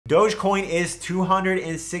Dogecoin is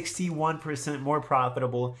 261% more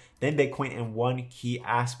profitable than Bitcoin in one key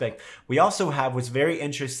aspect. We also have what's very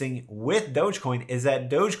interesting with Dogecoin is that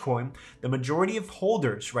Dogecoin, the majority of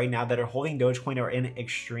holders right now that are holding Dogecoin are in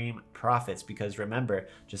extreme profits, because remember,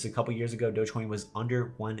 just a couple years ago, Dogecoin was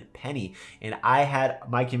under 1 penny. And I had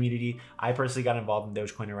my community, I personally got involved in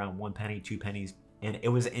Dogecoin around 1 penny, 2 pennies. And it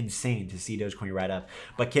was insane to see Dogecoin ride up.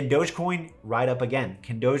 But can Dogecoin ride up again?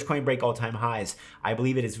 Can Dogecoin break all-time highs? I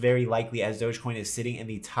believe it is very likely, as Dogecoin is sitting in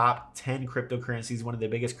the top 10 cryptocurrencies, one of the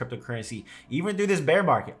biggest cryptocurrency, even through this bear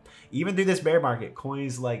market. Even through this bear market,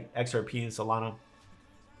 coins like XRP and Solana,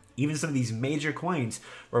 even some of these major coins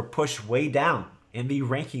were pushed way down in the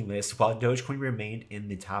ranking list, while Dogecoin remained in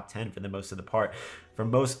the top 10 for most of the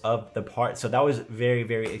part. So that was very,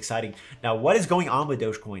 very exciting. Now, what is going on with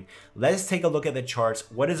Dogecoin? Let's take a look at the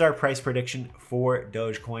charts. What is our price prediction for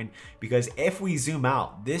Dogecoin? Because if we zoom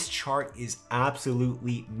out, this chart is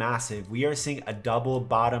absolutely massive. We are seeing a double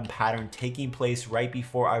bottom pattern taking place right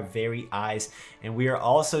before our very eyes. And we are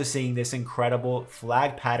also seeing this incredible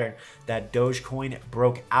flag pattern that Dogecoin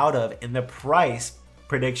broke out of, and the price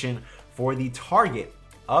prediction for the target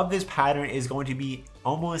of this pattern is going to be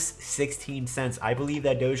almost 16 cents. I believe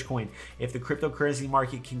that Dogecoin, if the cryptocurrency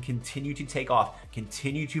market can continue to take off,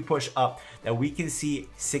 continue to push up, that we can see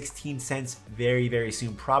 16 cents very, very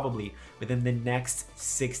soon, probably within the next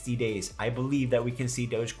 60 days. I believe that we can see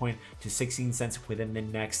Dogecoin to 16 cents within the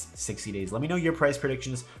next 60 days. Let me know your price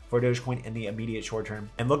predictions for Dogecoin in the immediate short term.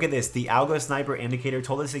 And look at this, the Algo Sniper indicator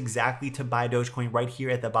told us exactly to buy Dogecoin right here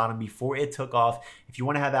at the bottom before it took off. If you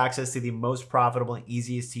want to have access to the most profitable and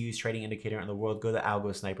easiest to use trading indicator in the world, go to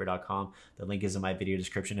algosniper.com. The link is in my video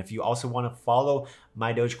description. If you also want to follow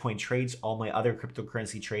my Dogecoin trades, all my other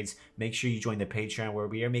cryptocurrency trades, make sure you join the Patreon, where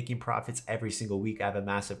we are making profits every single week. I have a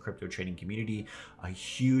massive crypto trading community, a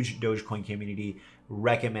huge Dogecoin community.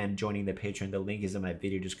 Recommend joining the Patreon. The link is in my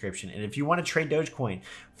video description. And if you want to trade Dogecoin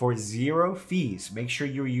for 0 fees, make sure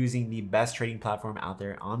you're using the best trading platform out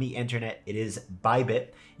there on the internet. It is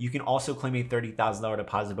Bybit. You can also claim a $30,000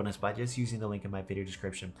 deposit bonus by just using the link in my video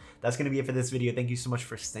description. That's going to be it for this video. Thank you so much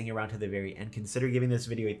for staying around to the very end. Consider giving this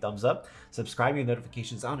video a thumbs up, subscribing, and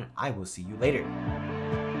notifications on, and I will see you later.